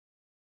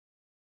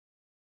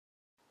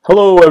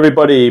Hello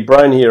everybody,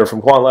 Brian here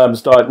from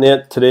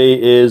quantlabs.net.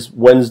 Today is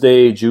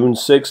Wednesday, June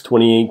 6,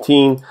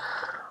 2018.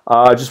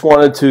 I just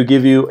wanted to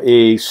give you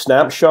a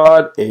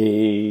snapshot,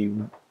 a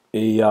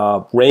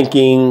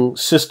ranking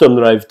system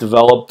that I've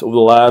developed over the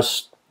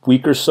last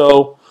week or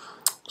so.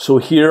 So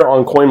here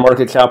on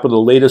CoinMarketCap, the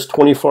latest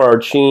 24-hour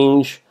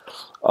change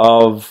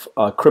of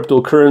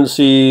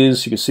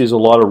cryptocurrencies. You can see there's a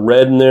lot of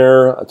red in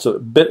there. It's a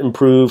bit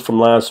improved from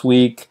last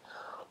week,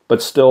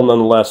 but still,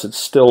 nonetheless, it's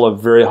still a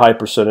very high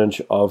percentage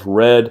of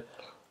red,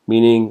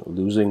 meaning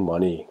losing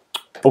money.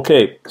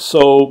 Okay,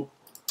 so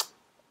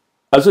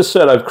as I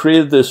said, I've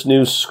created this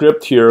new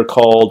script here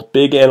called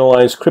Big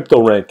Analyze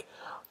Crypto Rank.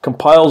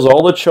 Compiles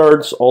all the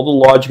charts, all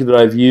the logic that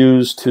I've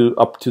used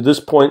up to this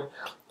point.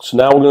 So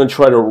now we're going to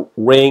try to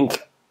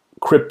rank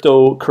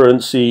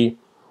cryptocurrency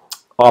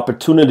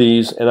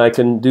opportunities, and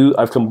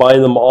I've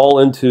combined them all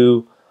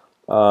into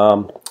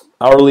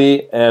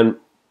hourly and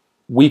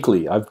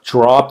weekly. I've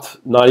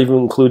dropped, not even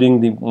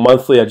including the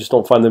monthly. I just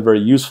don't find them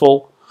very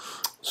useful.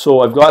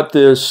 So I've got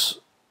this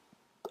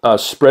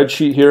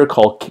spreadsheet here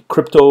called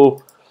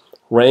Crypto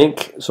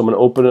Rank. So I'm going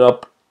to open it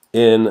up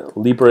in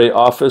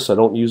LibreOffice. I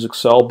don't use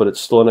Excel, but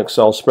it's still an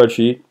Excel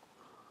spreadsheet.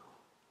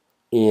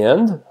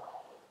 And a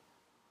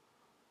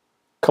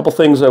couple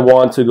things I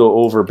want to go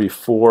over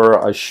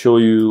before I show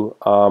you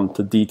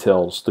the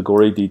details, the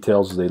gory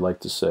details, as they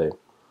like to say.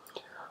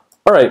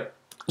 All right,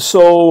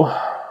 so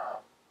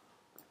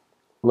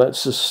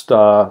let's just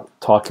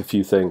talk a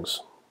few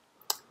things.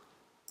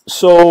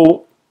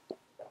 So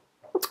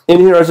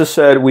in here, as I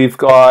said, we've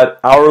got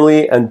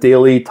hourly and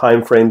daily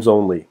time frames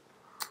only.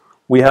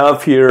 We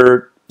have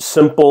here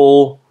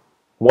simple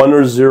 1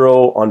 or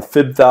 0 on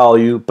fib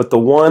value, but the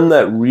one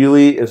that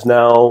really is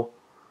now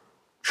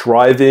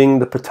driving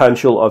the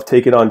potential of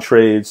taking on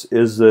trades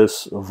is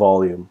this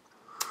volume.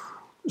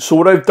 So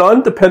what I've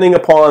done, depending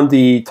upon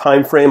the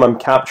time frame I'm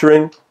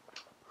capturing,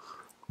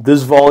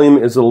 this volume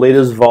is the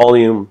latest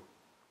volume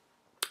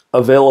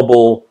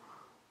available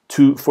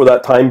for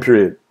that time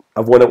period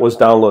of when it was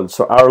downloaded.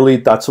 So hourly,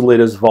 that's the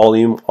latest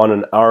volume on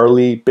an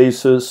hourly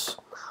basis,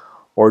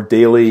 or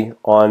daily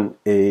on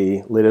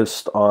a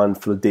latest for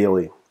the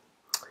daily.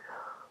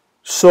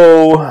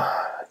 So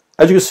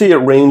as you can see, it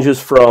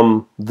ranges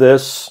from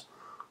this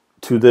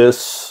to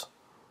this,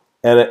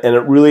 and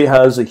it really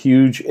has a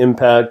huge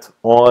impact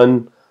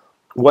on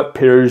what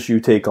pairs you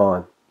take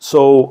on.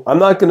 So I'm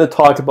not going to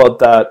talk about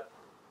that.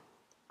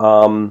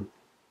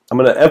 I'm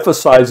going to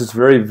emphasize it's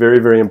very, very,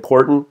 very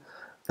important.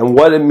 And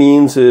what it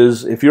means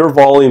is if your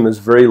volume is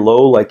very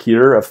low, like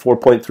here at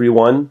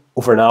 4.31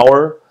 over an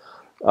hour,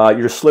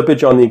 your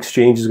slippage on the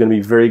exchange is going to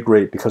be very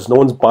great because no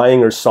one's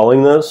buying or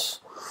selling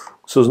this.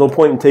 So there's no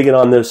point in taking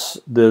on this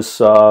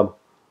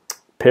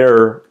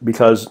pair,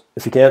 because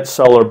if you can't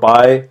sell or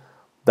buy,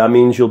 that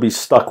means you'll be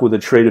stuck with a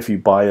trade if you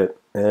buy it,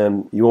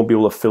 and you won't be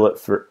able to fill it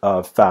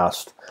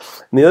fast.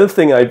 And the other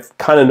thing I've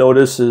kind of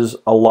noticed is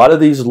a lot of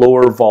these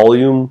lower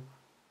volume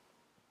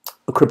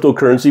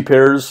cryptocurrency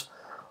pairs,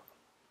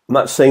 I'm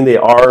not saying they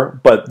are,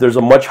 but there's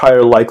a much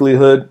higher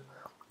likelihood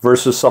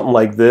versus something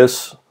like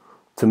this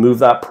to move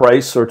that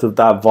price or to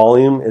that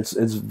volume. It's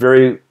a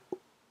very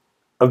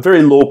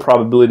low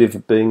probability of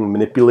it being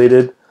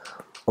manipulated,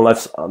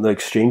 unless the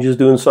exchange is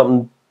doing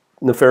something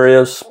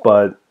nefarious.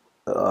 But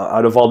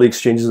out of all the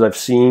exchanges I've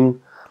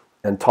seen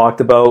and talked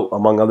about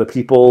among other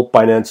people,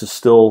 Binance is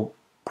still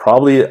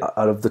probably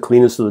out of the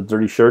cleanest of the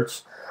dirty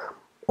shirts,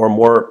 or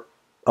more,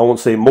 I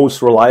won't say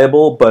most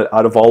reliable, but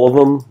out of all of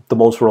them, the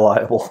most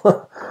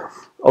reliable.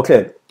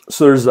 Okay,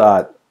 so there's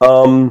that.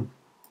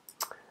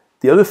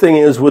 The other thing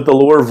is, with the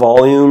lower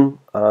volume,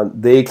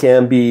 they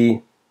can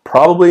be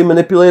probably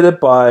manipulated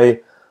by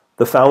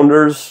the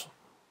founders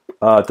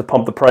to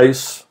pump the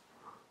price.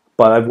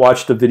 But I've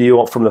watched a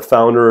video from the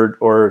founder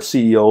or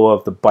CEO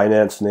of the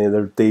Binance,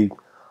 and they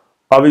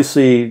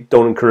obviously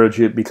don't encourage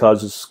it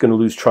because it's going to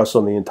lose trust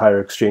on the entire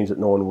exchange that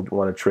no one would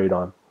want to trade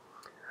on.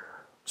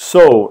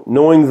 So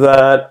knowing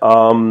that,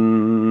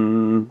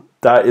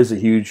 that is a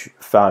huge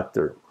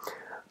factor.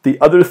 The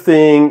other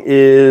thing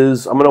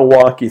is, I'm going to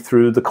walk you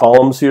through the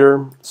columns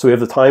here. So we have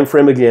the time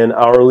frame again,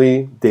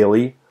 hourly,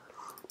 daily.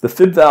 The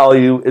fib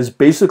value is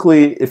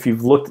basically, if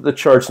you've looked at the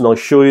charts, and I'll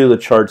show you the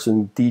charts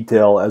in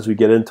detail as we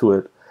get into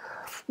it,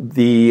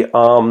 the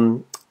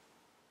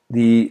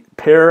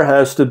pair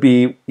has to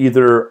be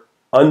either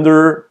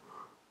under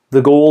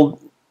the gold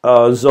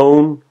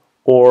zone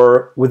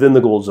or within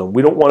the gold zone.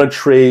 We don't want to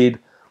trade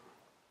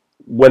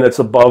when it's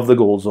above the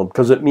gold zone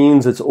because it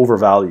means it's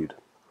overvalued.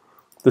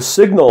 The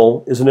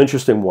signal is an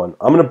interesting one.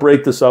 I'm going to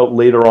break this out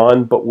later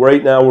on, but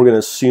right now we're going to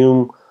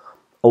assume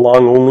a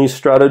long-only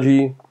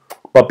strategy.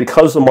 But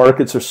because the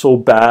markets are so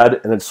bad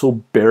and it's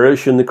so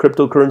bearish in the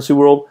cryptocurrency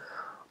world,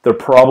 there are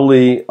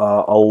probably a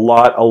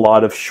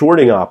lot of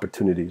shorting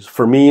opportunities.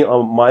 For me,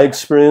 my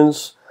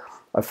experience,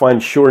 I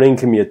find shorting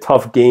can be a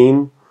tough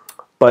game.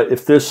 But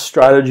if this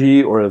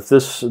strategy, or if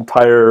this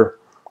entire,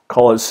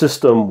 call it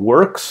system,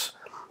 works,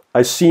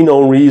 I see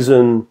no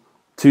reason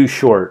to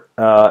short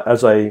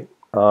as I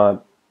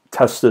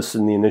test this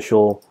in the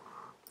initial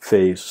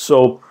phase.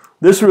 So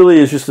This really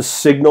is just a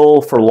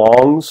signal for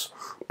longs.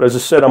 But as I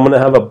said, I'm going to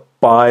have a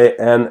buy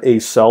and a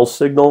sell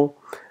signal.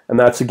 And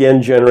that's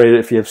again generated,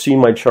 if you have seen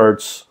my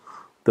charts,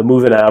 the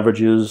moving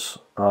averages,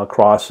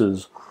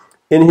 crosses.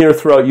 In here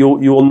throughout, you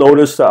will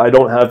notice that I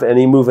don't have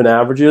any moving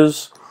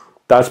averages.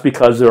 That's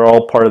because they're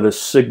all part of this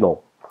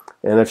signal.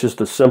 And it's just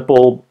a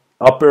simple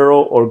up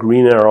arrow or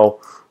green arrow.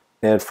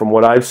 And from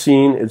what I've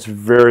seen, it's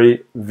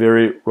very,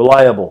 very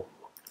reliable.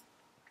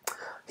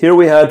 Here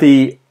we have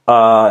the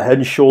head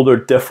and shoulder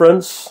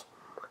difference.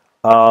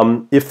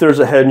 If there's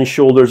a head and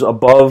shoulders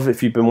above,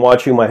 if you've been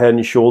watching my head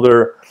and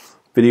shoulder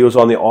videos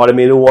on the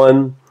automated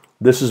one,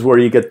 this is where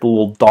you get the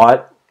little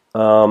dot.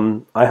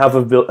 I have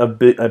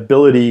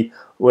ability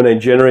when I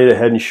generate a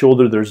head and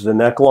shoulder, there's the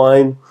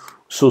neckline.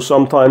 So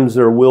sometimes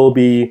there will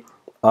be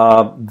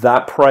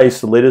that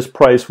price, the latest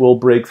price will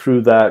break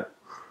through that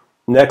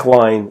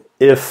neckline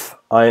if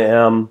I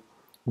am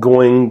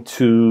going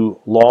to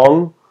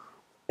long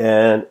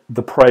and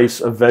the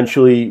price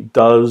eventually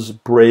does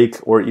break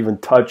or even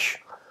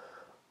touch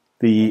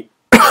the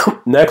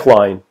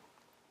neckline.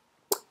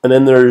 And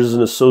then there's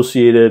an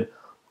associated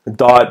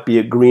dot, be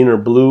it green or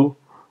blue,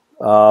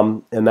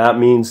 and that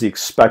means the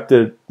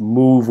expected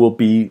move will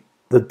be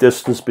the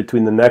distance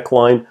between the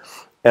neckline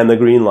and the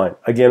green line.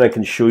 Again, I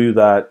can show you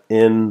that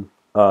in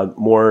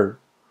more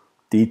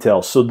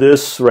detail. So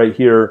this right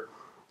here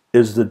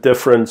is the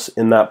difference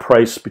in that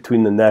price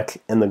between the neck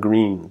and the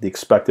green, the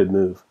expected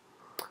move.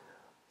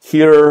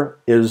 Here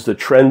is the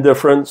trend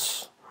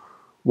difference.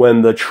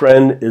 When the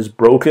trend is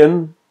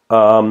broken,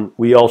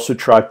 we also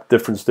track the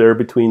difference there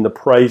between the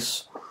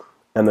price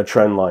and the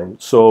trend line.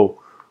 So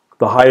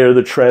the higher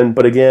the trend,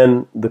 but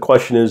again, the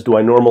question is, do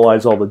I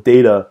normalize all the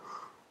data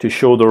to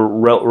show the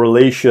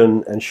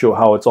relation and show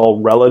how it's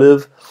all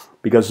relative?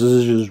 Because this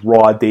is just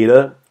raw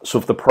data. So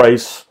if the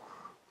price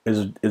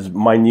is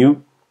minute,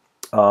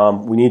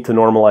 we need to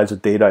normalize the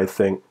data, I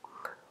think.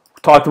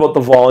 We've talked about the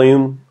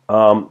volume,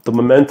 the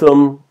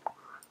momentum.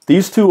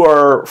 These two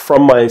are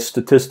from my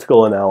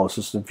statistical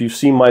analysis. If you've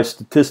seen my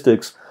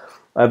statistics,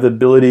 I have the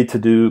ability to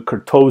do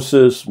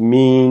kurtosis,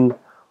 mean,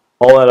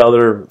 all that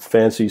other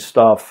fancy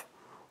stuff.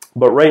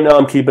 But right now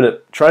I'm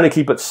trying to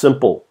keep it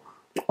simple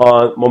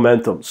on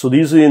momentum. So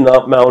these are the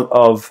amount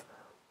of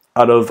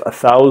out of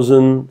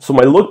 1,000. So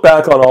my look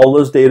back on all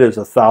this data is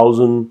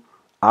 1,000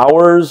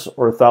 hours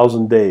or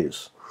 1,000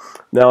 days.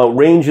 Now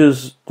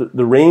ranges,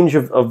 the range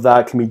of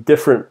that can be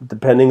different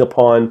depending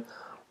upon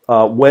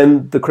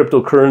when the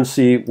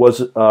cryptocurrency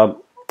was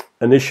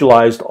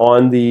initialized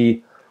on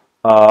the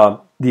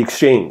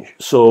exchange.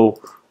 So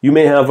you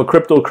may have a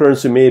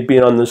cryptocurrency may have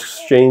been on this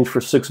exchange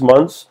for 6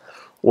 months,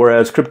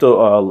 whereas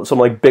something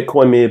like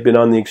Bitcoin may have been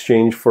on the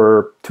exchange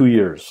for 2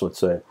 years, let's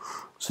say.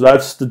 So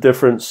that's the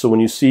difference. So when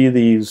you see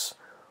these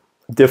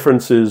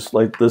differences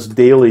like this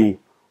daily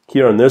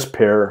here on this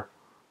pair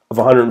of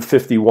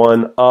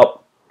 151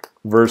 up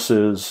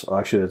versus,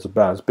 actually that's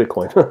bad, it's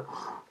Bitcoin.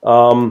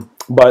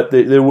 But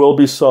there will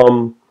be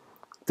some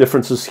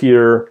differences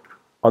here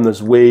on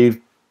this wave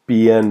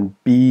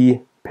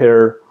BNB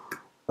pair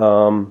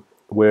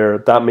where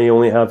that may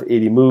only have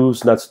 80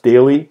 moves, and that's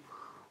daily.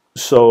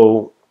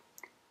 So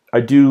I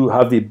do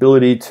have the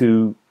ability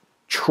to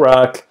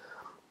track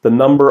the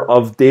number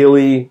of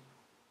daily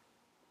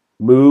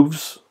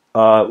moves,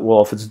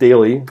 well, if it's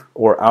daily,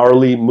 or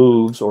hourly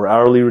moves or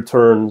hourly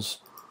returns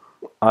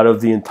out of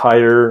the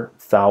entire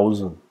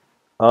 1,000.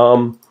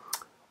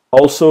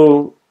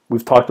 Also,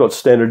 we've talked about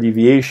standard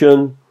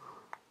deviation.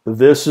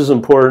 This is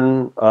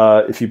important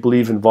if you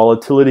believe in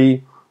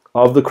volatility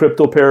of the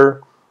crypto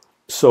pair.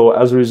 So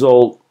as a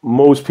result,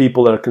 most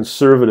people that are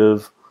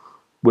conservative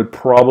would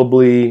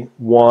probably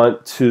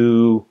want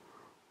to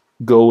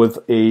go with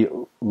a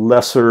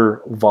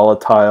lesser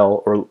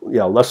volatile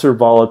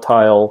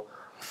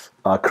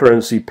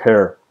currency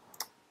pair.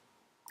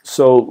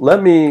 So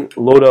let me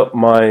load up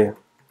my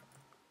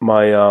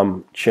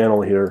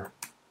channel here.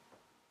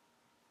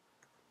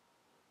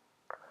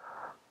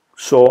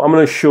 So I'm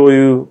going to show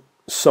you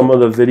some of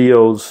the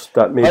videos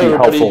that may be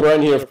helpful.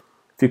 Brian here.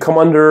 If you come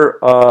under,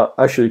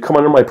 actually come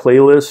under my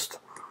playlist,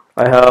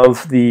 I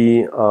have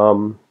the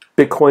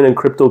Bitcoin and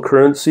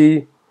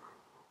cryptocurrency.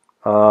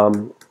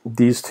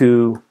 These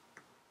two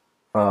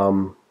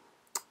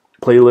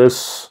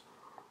playlists,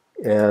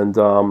 and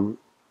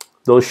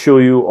they'll show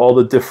you all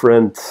the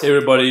different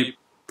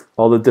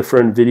all the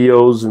different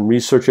videos and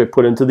research I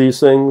put into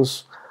these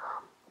things.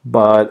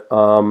 But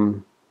let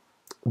me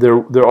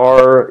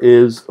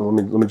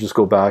just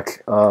go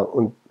back.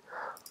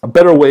 A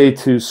better way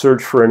to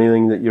search for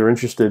anything that you're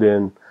interested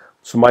in.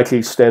 So in my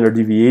case, standard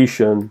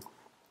deviation.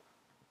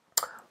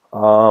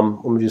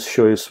 Let me just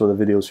show you some of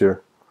the videos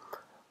here.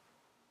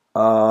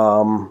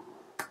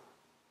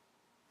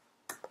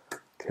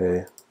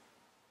 Okay,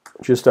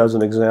 just as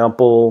an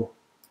example,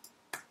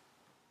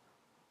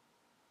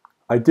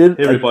 I did.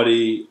 Hey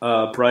everybody,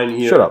 Brian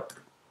here. Shut up.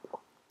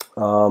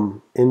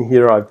 In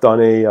here, I've done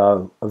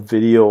a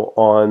video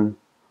on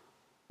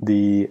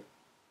the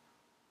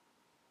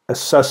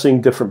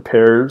assessing different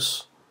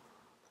pairs,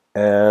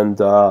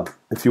 and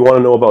if you want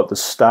to know about the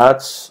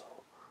stats,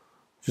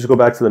 just go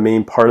back to the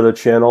main part of the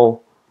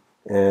channel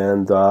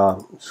and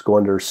just go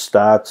under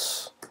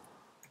stats.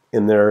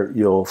 In there,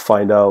 you'll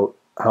find out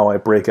how I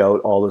break out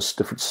all this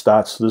different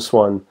stats. So this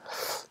one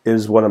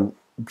is what I'm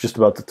just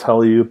about to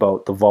tell you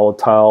about the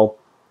volatile,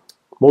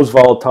 most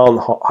volatile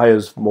and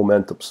highest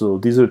momentum. So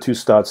these are the two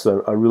stats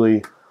that I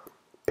really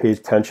pay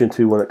attention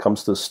to when it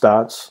comes to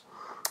stats.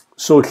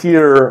 So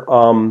here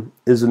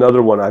is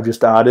another one I've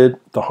just added,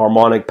 the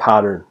harmonic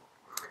pattern.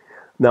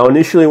 Now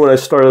initially when I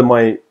started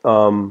my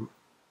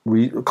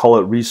call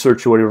it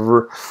research or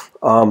whatever,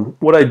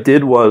 what I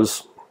did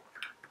was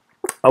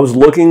I was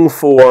looking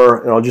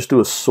for, and I'll just do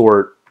a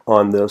sort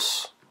on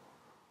this.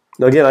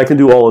 Now again, I can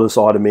do all of this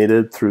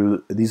automated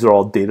through, these are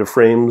all data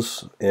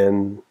frames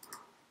in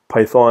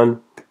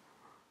Python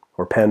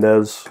or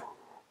Pandas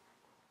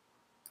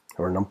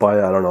or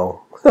NumPy, I don't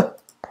know.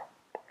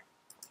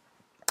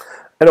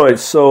 Anyway,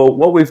 so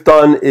what we've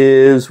done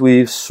is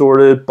we've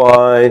sorted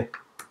by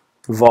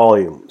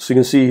volume. So you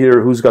can see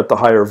here who's got the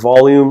higher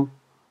volume.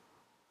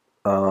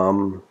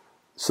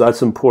 So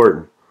that's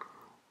important.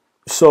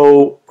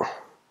 So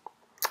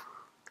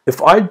if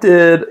I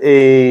did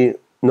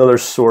another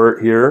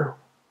sort here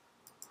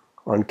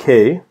on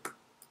K,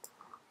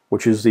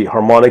 which is the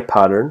harmonic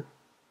pattern,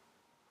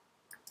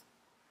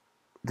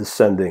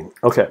 descending.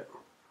 Okay.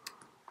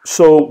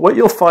 So what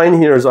you'll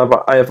find here is I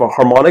have a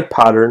harmonic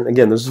pattern.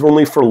 Again, this is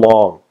only for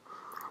long.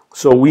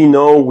 So we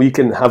know we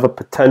can have a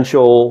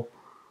potential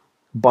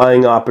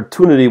buying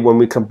opportunity when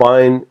we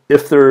combine,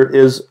 if there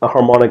is a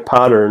harmonic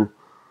pattern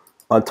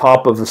on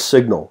top of a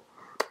signal.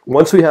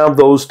 Once we have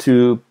those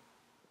two,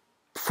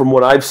 from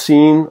what I've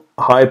seen,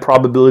 high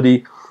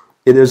probability,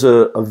 it is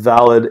a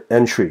valid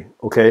entry,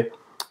 okay?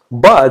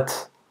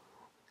 But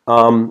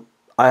I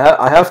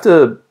have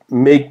to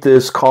make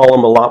this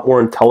column a lot more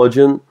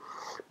intelligent,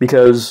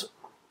 because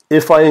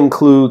if I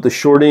include the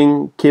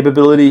shorting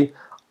capability,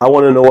 I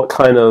want to know what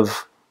kind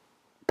of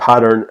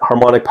pattern,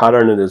 harmonic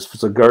pattern it is. If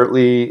it's a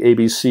Gartley,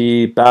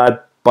 ABC, bad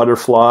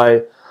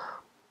butterfly,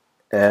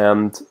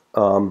 and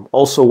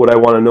also what I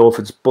want to know if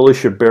it's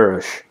bullish or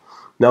bearish.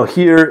 Now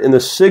here in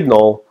the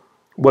signal,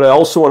 what I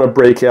also want to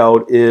break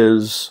out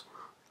is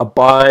a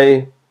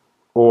buy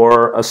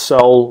or a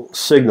sell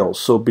signal.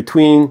 So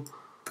between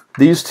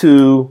these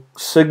two,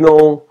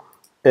 signal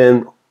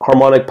and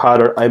harmonic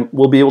pattern, I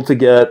will be able to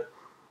get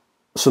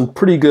some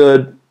pretty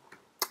good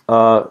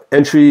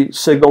entry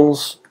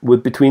signals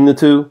between the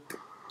two.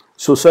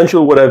 So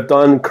essentially what I've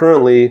done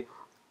currently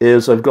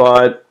is I've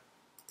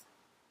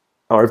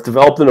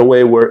developed in a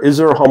way where, is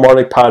there a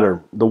harmonic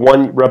pattern? The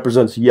one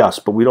represents yes,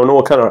 but we don't know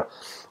what kind of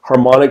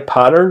harmonic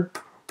pattern.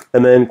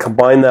 And then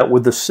combine that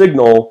with the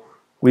signal,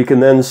 we can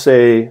then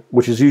say,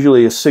 which is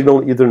usually a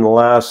signal either in the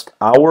last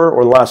hour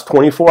or the last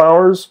 24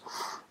 hours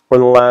or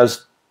in the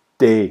last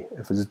day,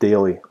 if it's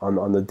daily,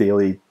 on the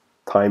daily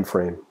time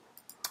frame.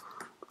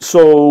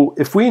 So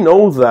if we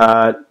know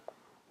that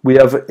we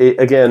have,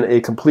 again,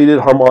 a completed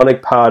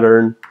harmonic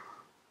pattern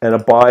and a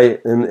buy,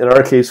 in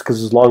our case,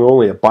 because it's long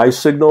only, a buy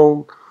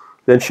signal,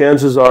 then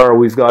chances are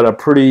we've got a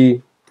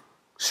pretty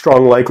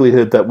strong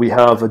likelihood that we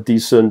have a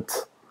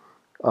decent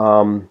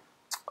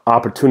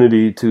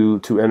opportunity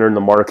to enter in the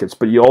markets.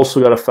 But you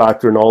also got to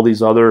factor in all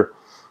these other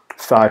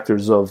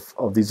factors of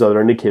these other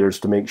indicators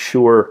to make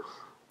sure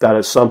that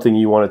it's something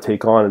you want to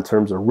take on in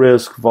terms of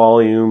risk,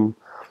 volume,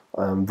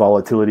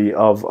 volatility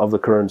of the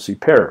currency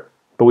pair.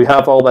 But we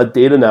have all that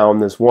data now in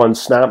this one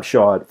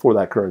snapshot for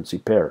that currency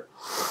pair.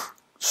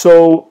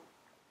 So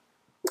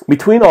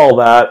between all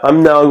that,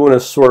 I'm now going to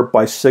sort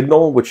by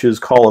signal, which is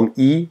column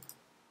E.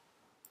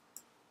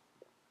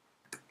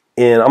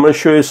 And I'm going to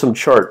show you some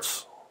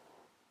charts.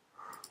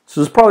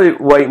 So this is probably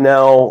right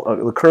now,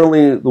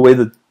 currently the way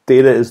the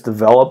data is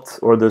developed,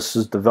 or this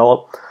is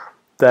developed,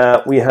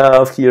 that we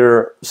have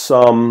here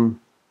some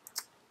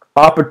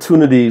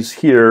opportunities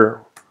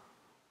here.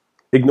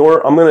 I'm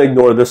going to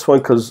ignore this one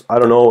because I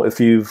don't know if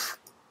you've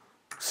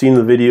seen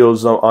the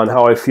videos on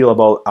how I feel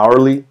about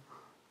hourly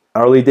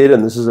data,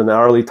 and this is an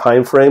hourly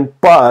time frame.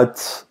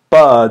 But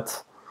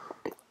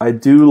I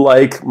do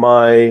like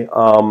my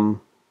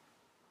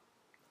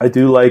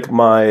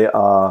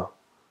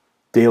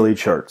daily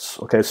charts.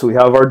 Okay, so we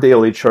have our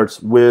daily charts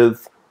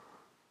with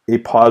a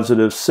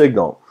positive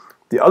signal.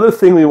 The other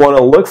thing we want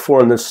to look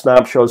for in this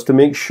snapshot is to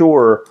make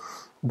sure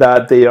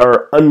that they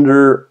are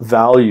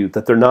undervalued,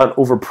 that they're not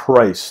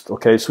overpriced.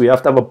 Okay, so we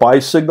have to have a buy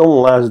signal in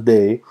the last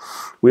day.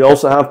 We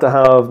also have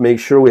to make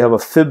sure we have a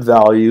fib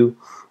value,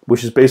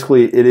 which is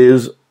basically, it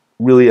is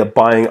really a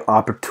buying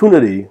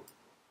opportunity.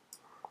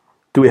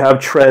 Do we have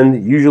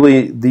trend?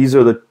 Usually these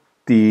are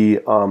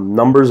the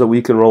numbers that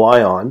we can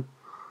rely on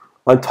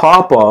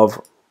top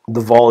of the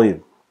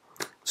volume.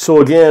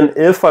 So again,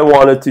 if I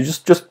wanted to,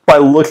 just by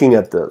looking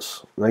at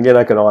this, and again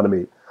I can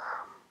automate,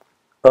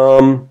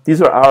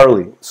 these are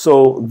hourly.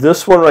 So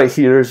this one right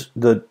here is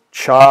the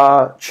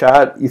chat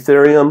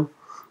Ethereum.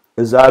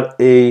 Is that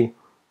a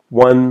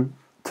one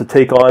to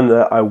take on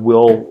that I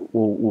will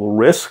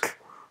risk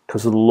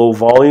because of the low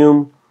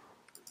volume?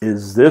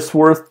 Is this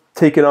worth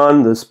taking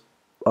on, this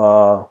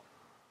BNT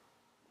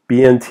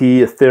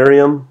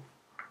Ethereum?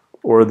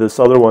 or this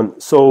other one.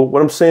 So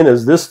what I'm saying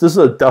is this is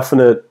a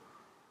definitely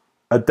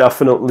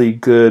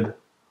good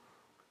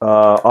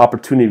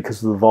opportunity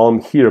because of the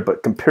volume here.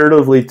 But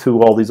comparatively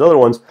to all these other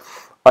ones,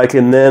 I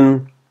can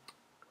then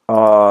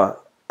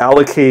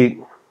allocate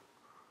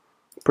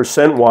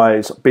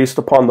percent-wise based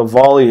upon the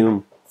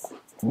volume,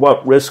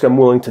 what risk I'm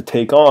willing to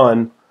take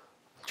on,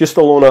 just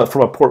alone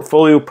from a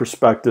portfolio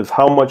perspective,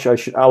 how much I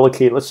should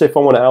allocate. Let's say if I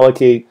want to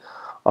allocate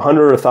 $100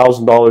 or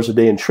 $1,000 a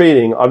day in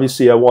trading,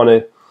 obviously I want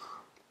to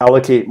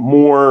allocate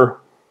more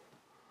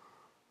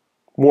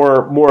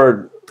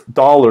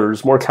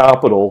dollars, more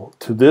capital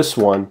to this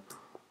one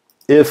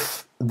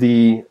if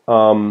the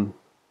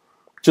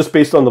just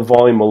based on the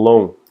volume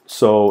alone.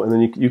 So, and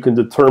then you can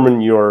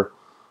determine your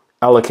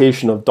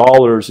allocation of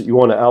dollars that you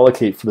want to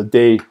allocate for the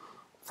day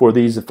for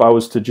these. If I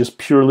was to just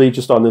purely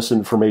just on this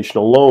information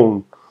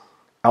alone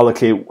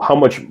allocate how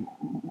much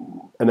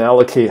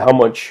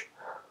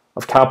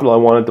of capital I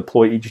want to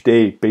deploy each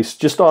day based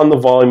just on the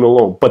volume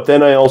alone. But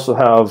then I also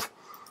have,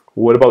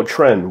 what about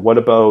trend? What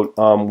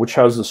about which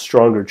has a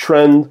stronger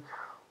trend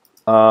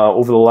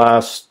over the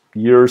last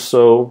year or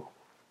so?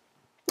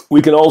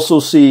 We can also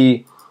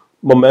see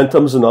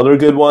momentum's another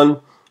good one.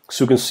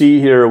 So you can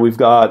see here we've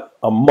got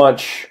a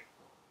much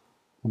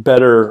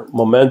better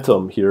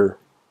momentum here,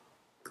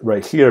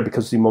 right here,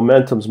 because the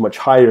momentum's much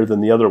higher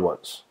than the other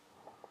ones.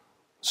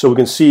 So we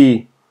can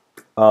see,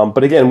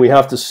 but again, we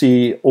have to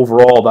see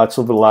overall, that's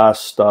over the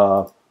last,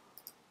 I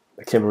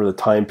can't remember the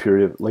time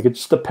period. Like it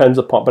just depends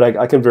upon, but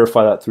I can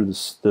verify that through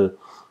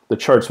the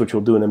charts, which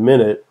we'll do in a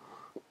minute.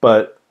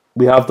 But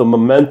we have the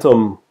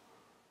momentum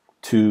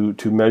to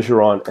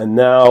measure on, and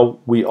now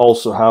we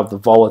also have the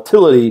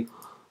volatility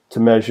to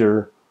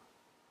measure.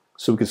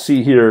 So we can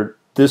see here,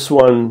 this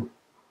one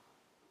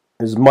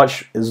is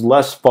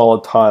less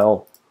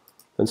volatile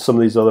than some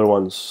of these other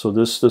ones. So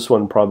this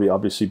one probably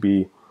obviously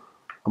be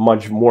a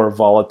much more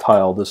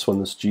volatile. This one,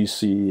 this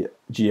GSX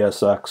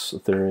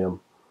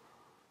Ethereum,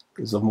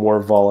 is a more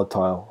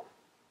volatile.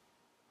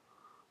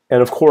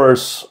 And of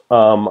course,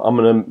 I'm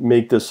going to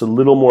make this a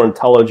little more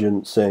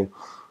intelligent, saying,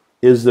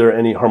 is there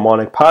any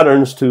harmonic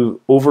patterns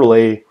to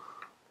overlay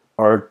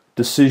our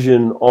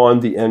decision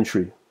on the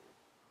entry?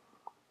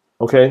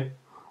 Okay,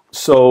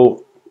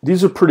 so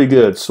these are pretty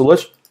good. So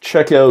let's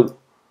check out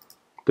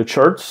the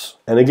charts.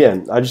 And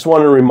again, I just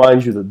want to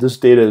remind you that this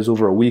data is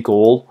over a week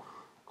old,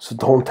 so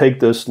don't take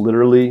this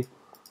literally.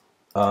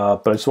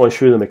 But I just want to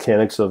show you the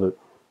mechanics of it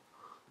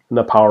and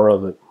the power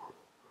of it.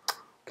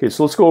 Okay,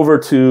 so let's go over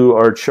to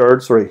our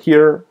charts right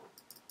here.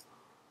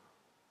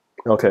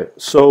 Okay,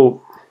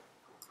 so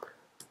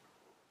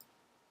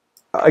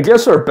I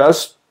guess our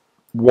best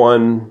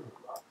one,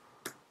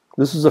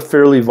 this is a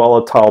fairly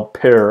volatile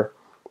pair,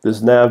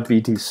 this NAV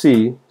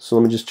BTC. So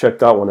let me just check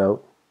that one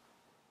out.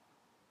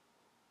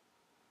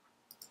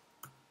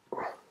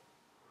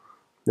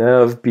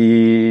 NAV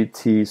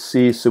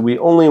BTC, so we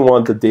only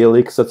want the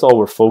daily because that's all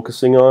we're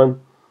focusing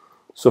on.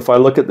 So if I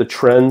look at the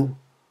trend,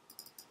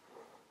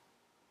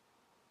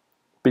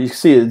 but you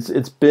see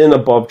it's been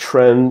above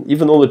trend,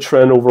 even though the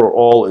trend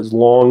overall is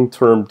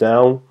long-term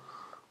down,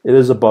 it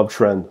is above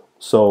trend.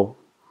 So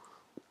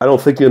I don't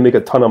think you'll make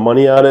a ton of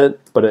money at it,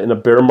 but in a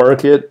bear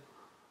market,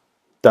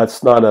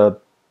 that's not a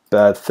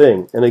bad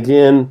thing. And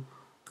again,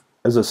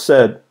 as I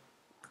said,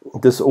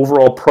 this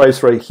overall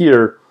price right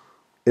here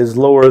is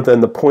lower than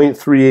the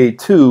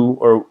 0.382,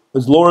 or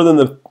is lower than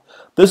the,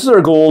 this is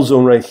our goal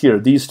zone right here,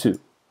 these two,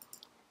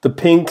 the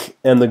pink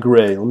and the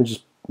gray. Let me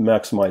just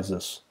maximize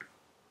this.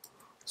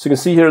 So you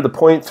can see here the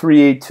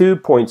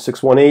 0.382,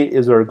 0.618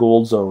 is our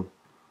gold zone.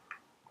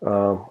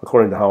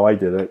 According to how I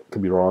did it,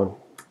 could be wrong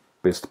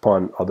based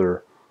upon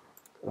other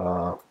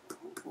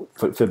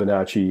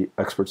Fibonacci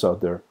experts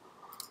out there.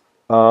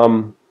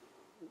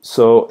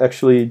 So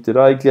actually, did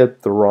I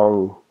get the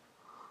wrong?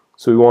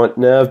 So we want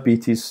NAV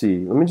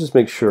BTC. Let me just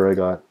make sure I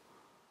got.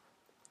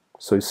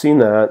 So you've seen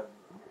that.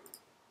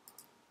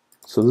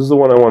 So this is the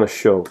one I want to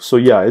show. So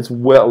yeah, it's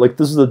well, like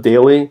this is the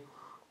daily,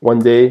 1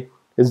 day.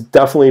 It's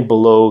definitely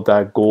below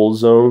that gold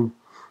zone.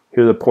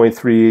 Here the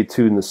 0.382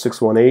 and the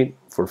 618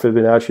 for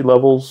Fibonacci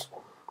levels.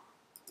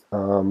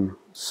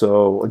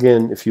 So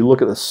again, if you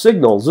look at the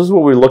signals, this is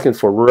what we're looking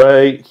for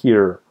right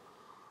here,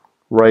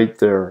 right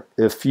there.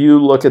 If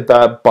you look at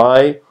that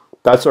buy,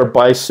 that's our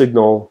buy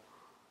signal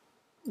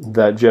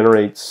that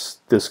generates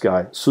this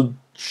guy. So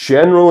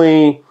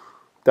generally,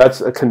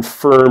 that's a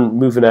confirmed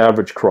moving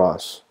average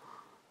cross.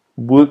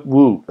 Woot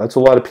woot. That's a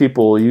lot of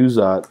people use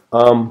that.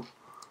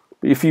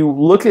 If you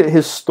look at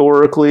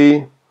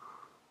historically,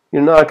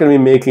 you're not going to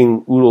be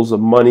making oodles of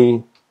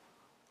money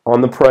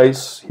on the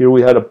price. Here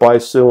we had a buy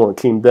signal and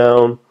it came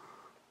down,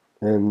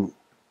 and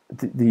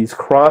this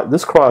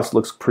cross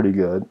looks pretty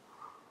good.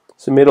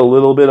 So made a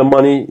little bit of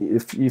money.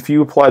 If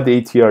you applied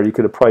the ATR, you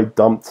could have probably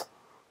dumped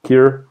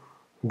here,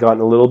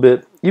 gotten a little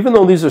bit. Even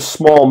though these are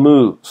small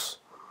moves,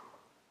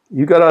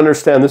 you got to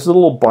understand this is a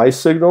little buy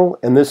signal,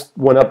 and this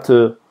went up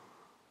to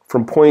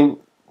from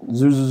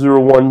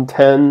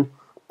 0.00110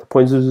 to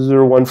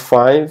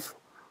 0.00115.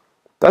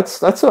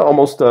 That's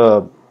almost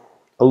a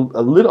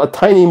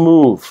tiny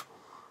move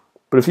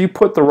But if you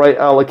put the right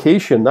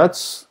allocation,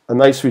 that's a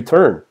nice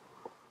return.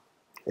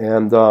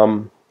 And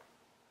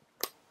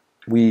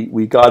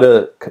we got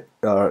to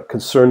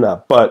concern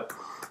that. But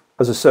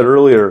as I said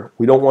earlier,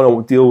 we don't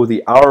want to deal with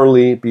the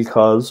hourly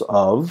because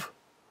of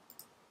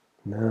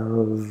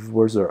NAV.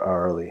 Where's our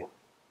hourly?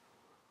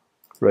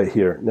 Right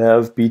here,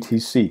 NAV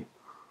BTC.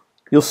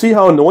 You'll see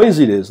how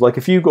noisy it is. Like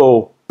if you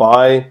go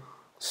buy,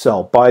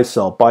 sell, buy,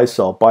 sell, buy,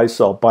 sell, buy,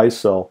 sell, buy,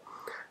 sell,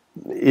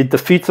 it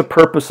defeats the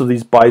purpose of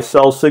these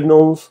buy-sell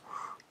signals,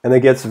 and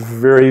it gets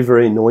very,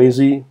 very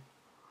noisy.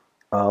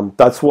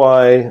 That's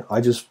why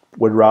I just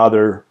would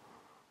rather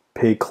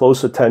pay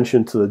close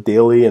attention to the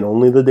daily and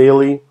only the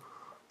daily,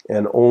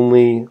 and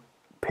only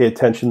pay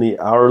attention to the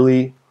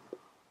hourly,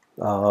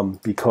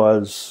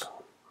 because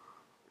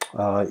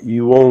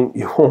you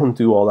won't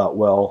do all that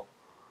well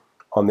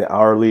on the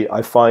hourly.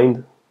 I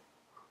find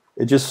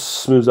it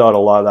just smooths out a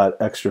lot of that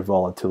extra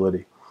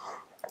volatility.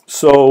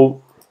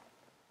 So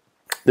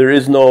there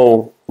is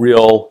no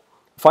real.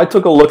 If I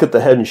took a look at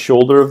the head and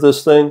shoulder of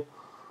this thing,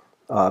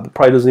 it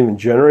probably doesn't even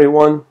generate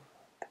one.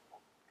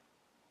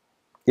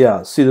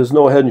 Yeah, see, there's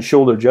no head and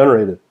shoulder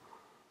generated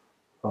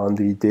on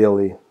the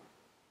daily.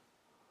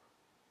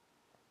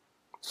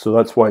 So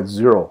that's why it's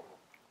 0.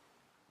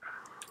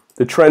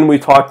 The trend we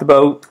talked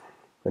about,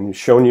 and we've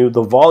shown you,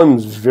 the volume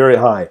is very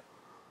high,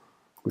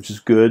 which is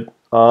good.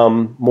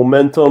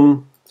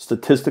 Momentum,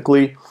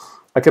 statistically,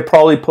 I could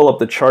probably pull up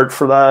the chart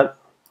for that.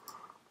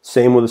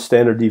 Same with the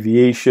standard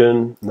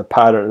deviation and the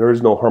pattern. There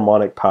is no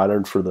harmonic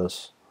pattern for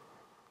this.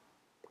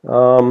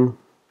 Well,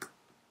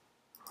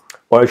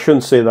 I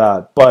shouldn't say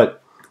that,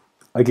 but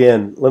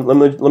again, let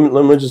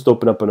me just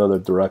open up another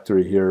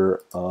directory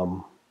here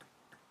and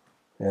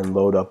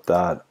load up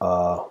that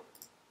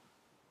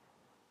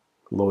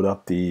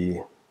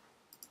the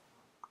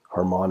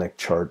harmonic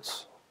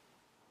charts.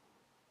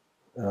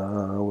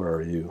 Where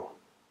are you?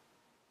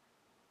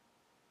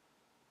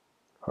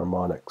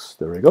 Harmonics.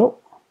 There we go.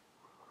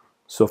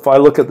 So if I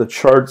look at the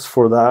charts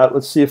for that,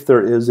 let's see if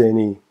there is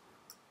any.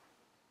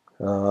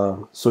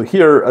 So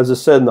here, as I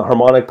said, in the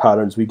harmonic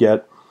patterns, we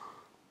get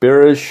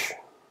bearish,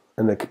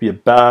 and it could be a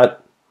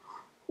bat,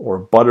 or a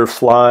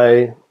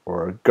butterfly,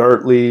 or a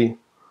Gartley,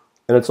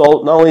 and it's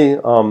all not only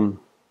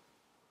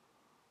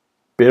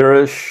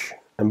bearish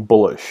and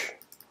bullish.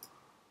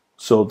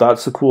 So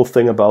that's the cool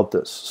thing about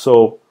this.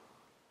 So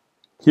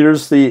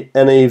here's the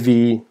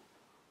NAV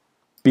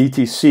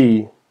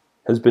BTC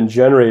has been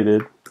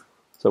generated.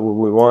 So what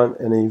we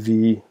want,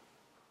 NAV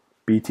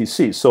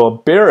BTC. So a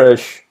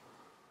bearish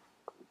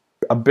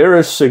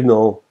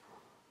signal,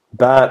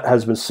 that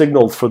has been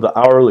signaled for the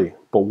hourly.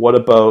 But what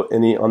about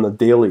any on the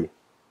daily?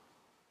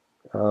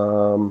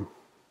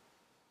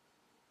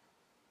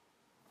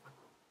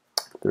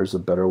 There's a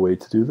better way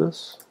to do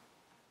this.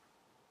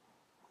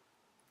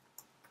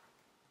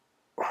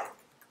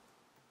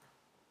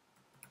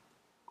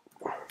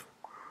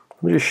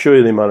 Let me just show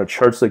you the amount of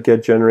charts that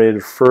get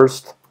generated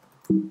first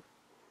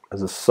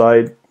as a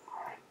side.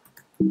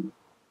 A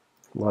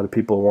lot of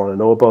people want to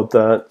know about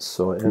that.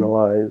 So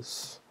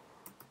analyze,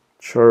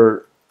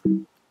 chart,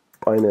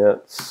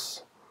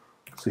 Binance.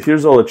 So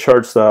here's all the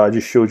charts that I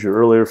just showed you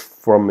earlier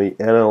from the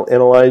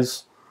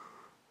analyze.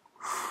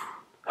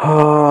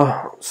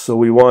 So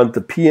we want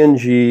the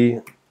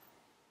PNG,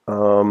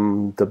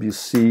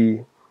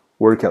 WC,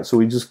 word count.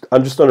 So I'm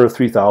just under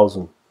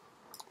 3,000. A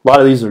lot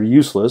of these are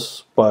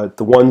useless, but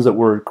the ones that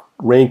we're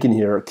ranking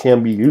here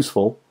can be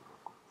useful.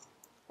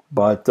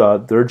 But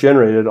they're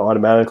generated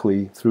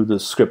automatically through the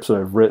scripts that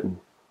I've written.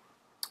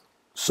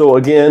 So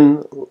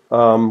again,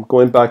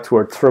 going back to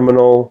our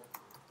terminal.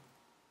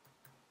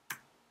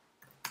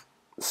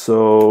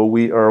 So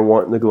we are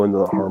wanting to go into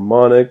the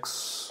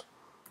harmonics,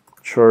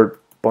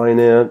 chart,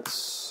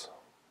 Binance.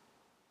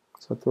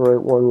 Is that the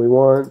right one we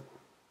want?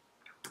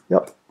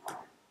 Yep.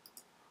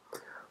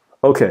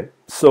 Okay,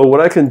 so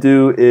what I can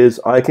do is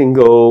I can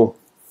go,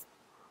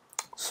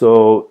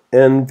 so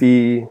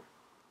NAV,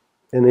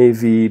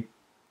 BTC,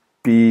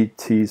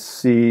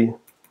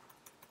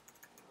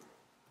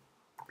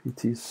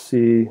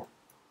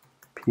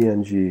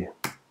 PNG.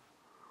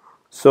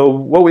 So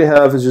what we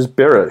have is just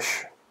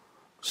bearish.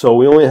 So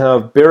we only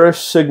have bearish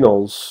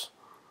signals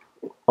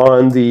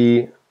on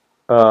the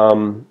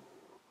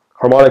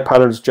harmonic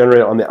patterns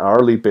generated on the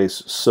hourly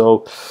basis.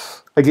 So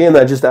again,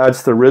 that just adds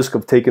to the risk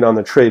of taking on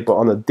the trade. But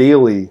on the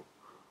daily,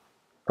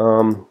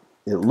 it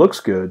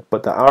looks good.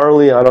 But the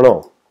hourly, I don't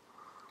know.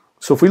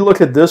 So if we look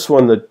at this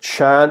one, the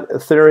chat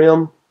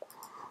Ethereum,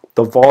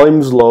 the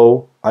volume's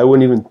low. I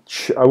wouldn't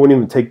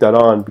even take that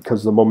on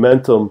because the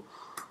momentum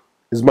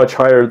is much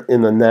higher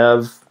in the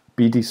NAV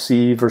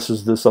BTC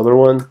versus this other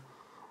one.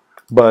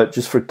 But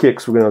just for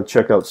kicks, we're going to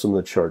check out some of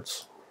the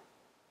charts.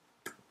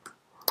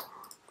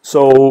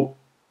 So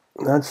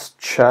that's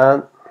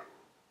chat.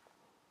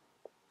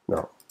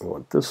 No, we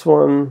want this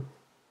one.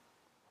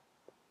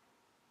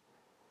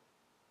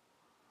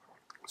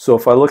 So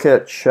if I look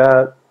at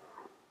chat,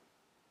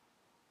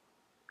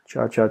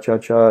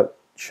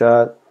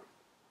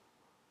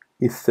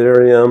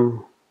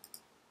 Ethereum.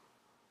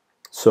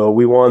 So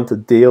we want the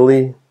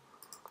daily.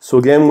 So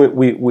again,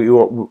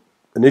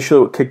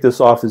 initially what kicked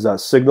this off is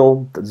that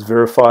signal that's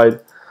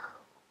verified.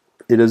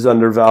 It is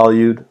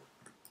undervalued.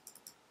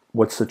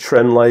 What's the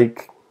trend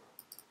like?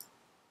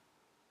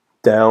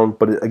 Down,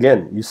 but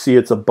again, you see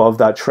it's above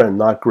that trend.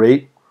 Not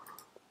great,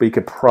 but you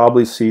could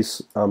probably see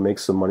make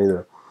some money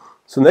there.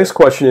 So the next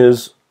question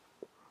is,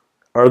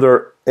 are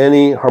there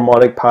any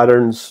harmonic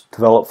patterns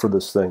developed for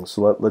this thing?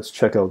 So let's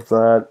check out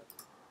that.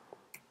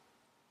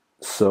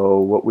 So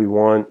what we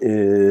want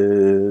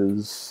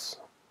is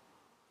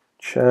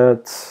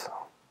chat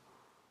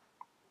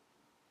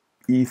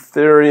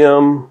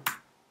Ethereum.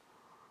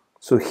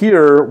 So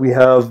here we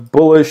have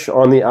bullish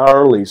on the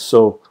hourly.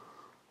 So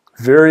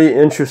very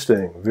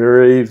interesting,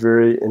 very,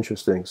 very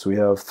interesting. So we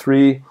have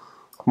 3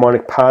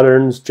 harmonic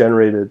patterns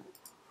generated.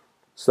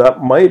 So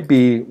that might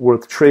be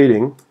worth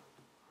trading,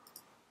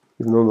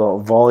 even though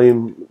the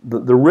volume,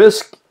 the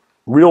risk,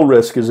 real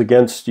risk is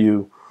against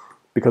you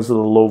because of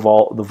the low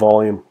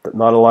volume.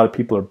 Not a lot of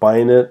people are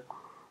buying it.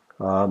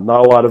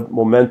 Not a lot of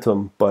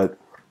momentum, but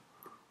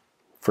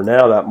for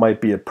now that might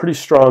be a pretty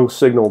strong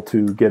signal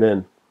to get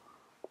in,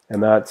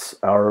 and that's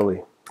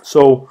hourly.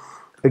 So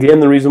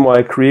again, the reason why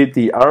I create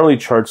the hourly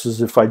charts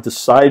is if I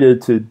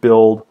decided to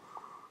build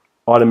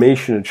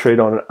automation and trade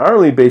on an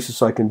hourly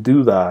basis, I can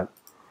do that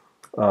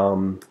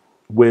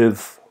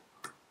with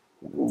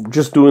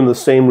just doing the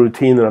same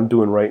routine that I'm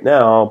doing right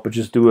now, but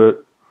just do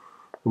it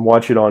and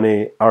watch it on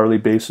an hourly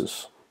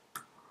basis.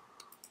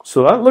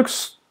 So that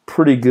looks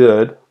pretty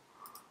good.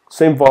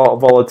 Same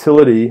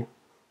volatility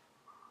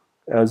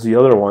as the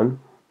other one.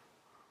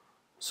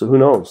 So who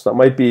knows? That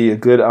might be a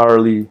good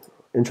hourly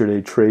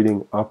intraday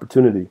trading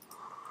opportunity.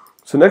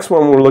 So next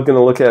one we're looking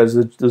to look at is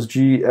this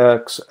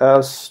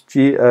GXF.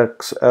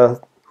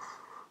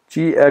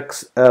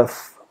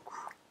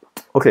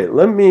 Okay,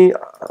 let me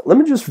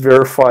just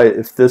verify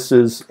if this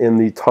is in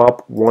the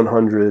top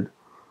 100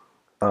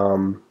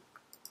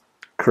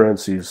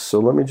 currencies. So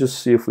let me just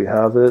see if we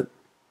have it.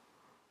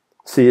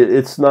 See,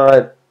 it's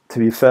not to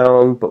be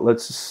found, but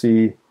let's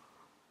see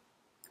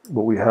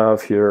what we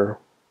have here,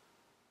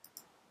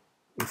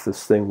 if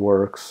this thing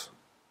works.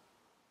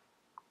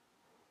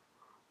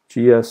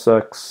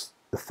 GSX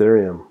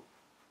Ethereum.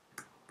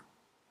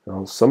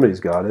 Well, somebody's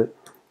got it.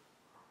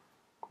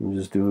 Let me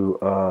just do,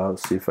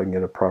 see if I can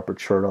get a proper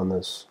chart on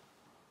this.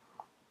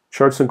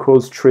 Charts and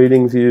quotes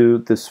trading view.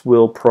 This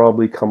will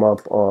probably come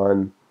up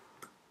on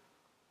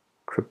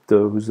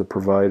Crypto, who's the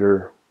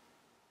provider.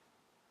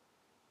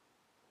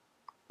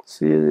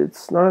 See,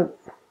 it's not,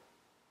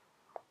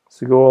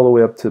 so go all the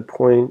way up to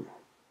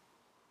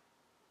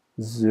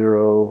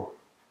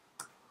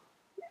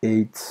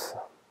 0.08.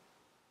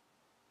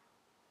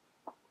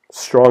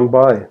 Strong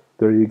buy.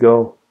 There you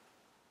go.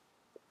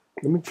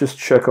 Let me just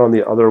check on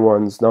the other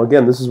ones. Now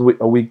again, this is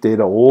a week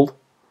data old.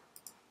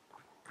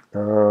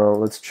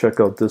 Let's check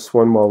out this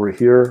one while we're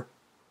here,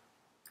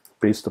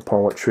 based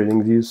upon what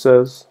TradingView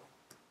says.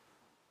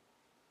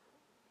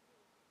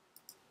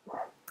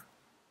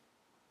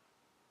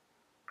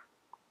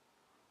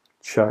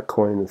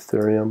 Chatcoin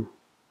Ethereum.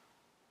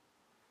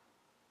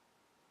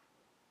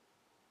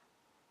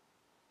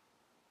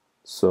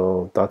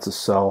 So that's a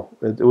sell.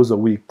 It was a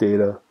weak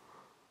data,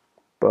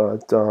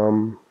 but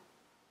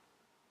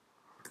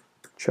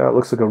chat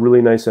looks like a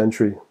really nice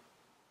entry.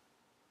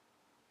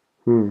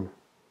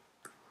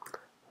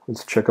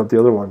 Let's check out the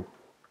other one.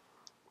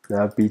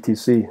 Nav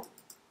BTC.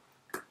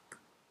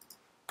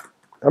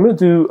 I'm going to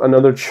do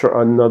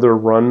another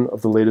run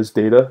of the latest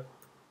data.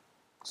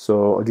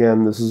 So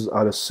again, this is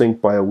out of sync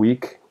by a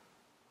week.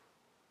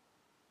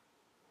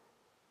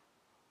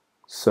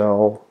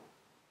 Sell.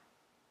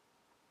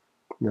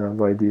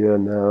 Nav idea,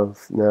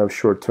 nav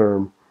short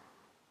term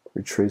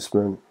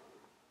retracement.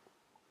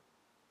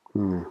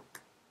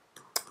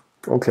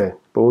 Okay,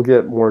 but we'll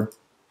get more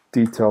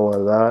detail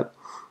out of that.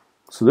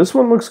 So this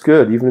one looks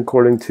good, even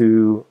according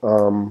to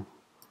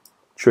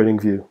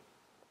TradingView.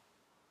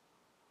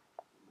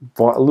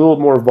 A little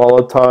more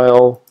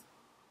volatile.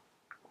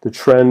 The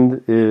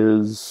trend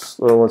is,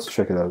 well, let's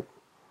check it out.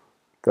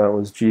 That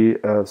was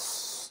GS,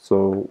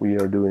 so we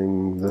are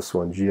doing this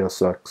one,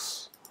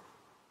 GSX.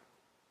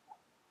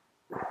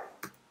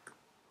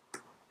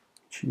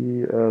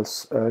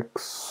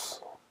 GSX.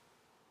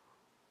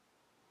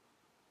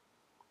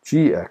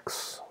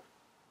 GX.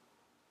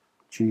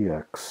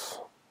 GX.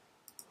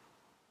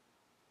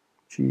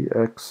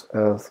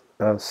 GXS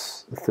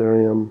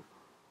Ethereum.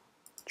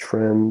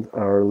 Trend,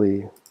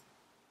 hourly,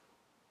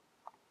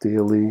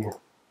 daily.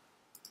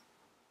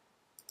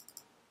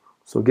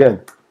 So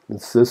again,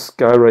 it's this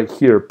guy right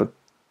here, but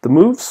the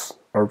moves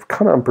are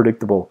kind of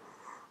unpredictable.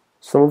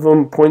 Some of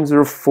them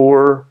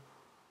 0.04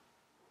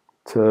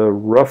 to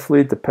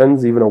roughly,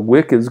 depends, even a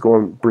wick is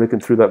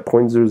breaking through that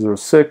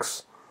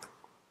 0.006.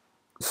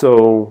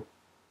 So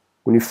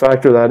when you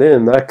factor that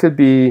in, that could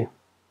be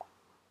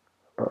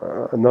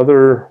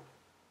another,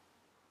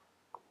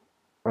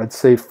 I'd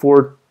say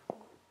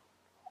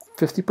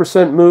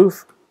 50%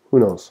 move. Who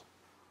knows?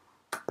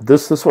 But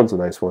this one's a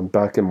nice one.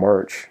 Back in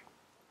March,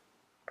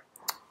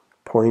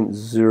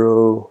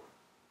 0.0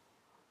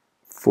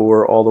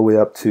 for all the way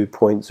up to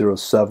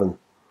 0.07.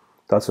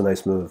 That's a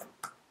nice move.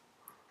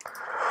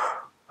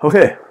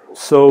 Okay,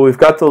 so we've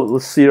got the,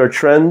 let's see our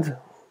trend.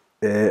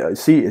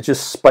 See, it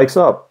just spikes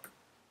up.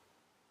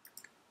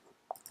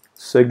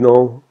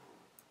 Signal.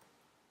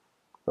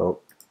 Oh,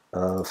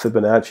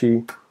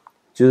 Fibonacci.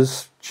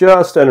 Just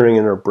entering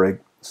in our break.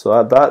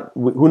 So that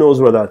who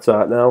knows where that's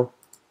at now.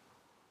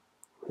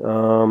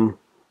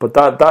 But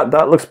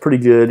that looks pretty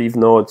good, even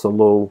though it's a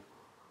low.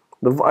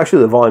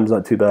 Actually, the volume's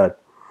not too bad.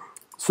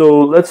 So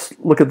let's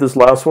look at this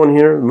last one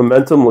here.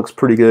 Momentum looks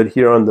pretty good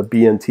here on the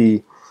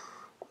BNT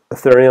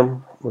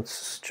Ethereum.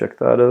 Let's check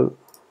that out.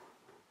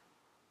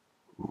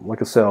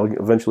 Like I said, I'll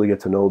eventually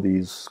get to know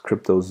these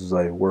cryptos as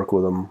I work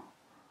with them.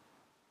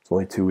 It's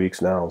only 2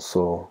 weeks now,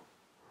 so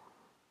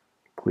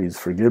please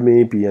forgive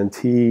me.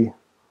 BNT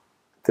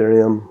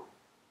Ethereum.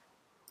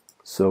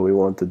 So we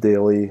want the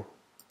daily.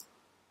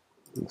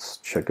 Let's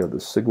check out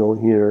the signal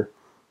here.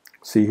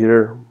 See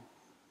here,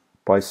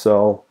 buy,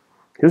 sell.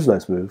 Here's a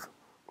nice move.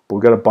 But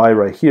we've got to buy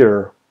right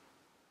here.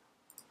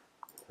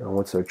 And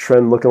what's our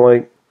trend looking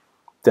like?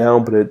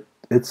 Down, but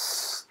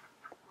it's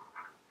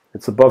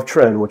above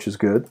trend, which is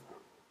good.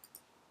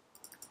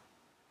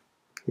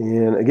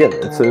 And again,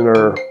 it's in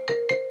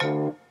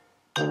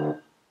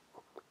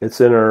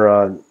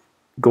our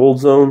gold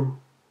zone.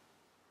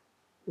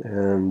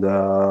 And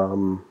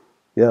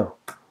yeah.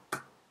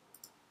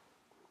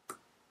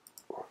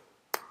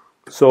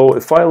 So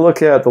if I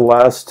look at the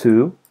last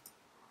two,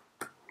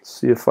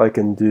 see if I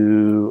can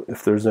do,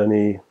 if there's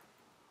any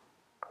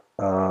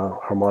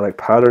harmonic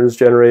patterns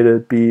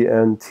generated.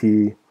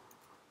 BNT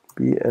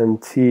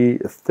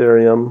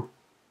Ethereum.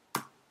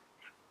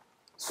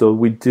 So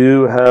we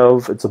do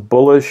have, it's a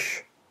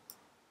bullish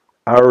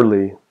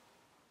hourly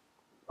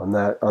on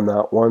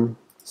that one,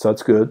 so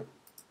that's good.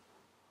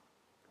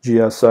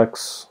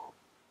 GSX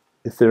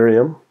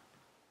Ethereum.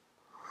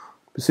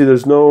 You see,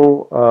 there's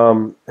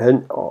no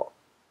head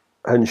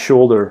and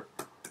shoulder.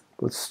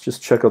 Let's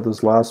just check out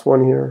this last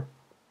one here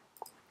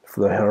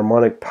for the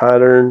harmonic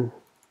pattern.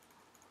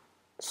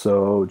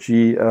 So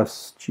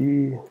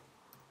GSG,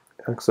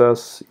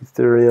 XS,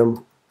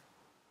 Ethereum,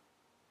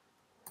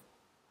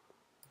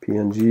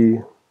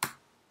 PNG.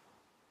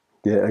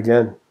 Yeah,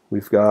 again,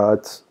 we've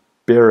got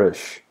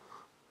bearish.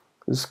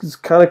 This is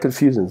kind of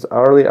confusing. It's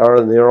hourly,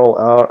 and they're all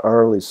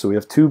hourly. So we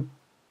have two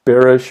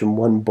bearish and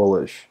one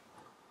bullish.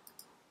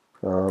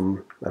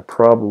 I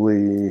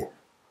probably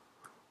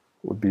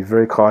would be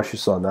very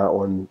cautious on that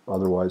one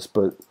otherwise,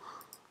 but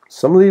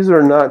some of these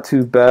are not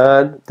too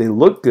bad. They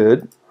look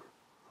good,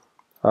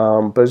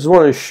 but I just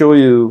want to show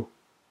you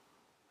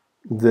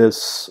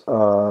this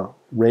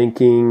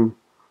ranking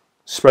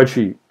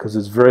spreadsheet because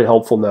it's very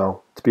helpful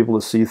now to be able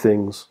to see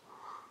things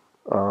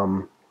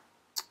in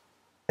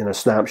a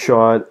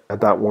snapshot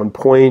at that one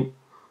point.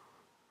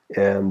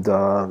 And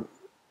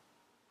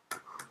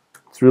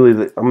it's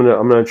really I'm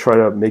gonna try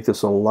to make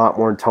this a lot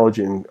more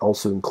intelligent and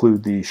also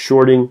include the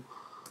shorting,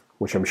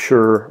 which I'm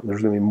sure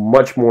there's going to be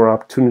much more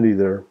opportunity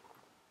there.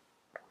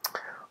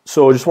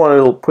 So I just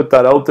wanted to put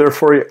that out there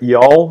for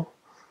y'all.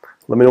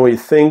 Let me know what you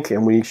think,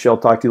 and we shall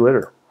talk to you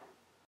later.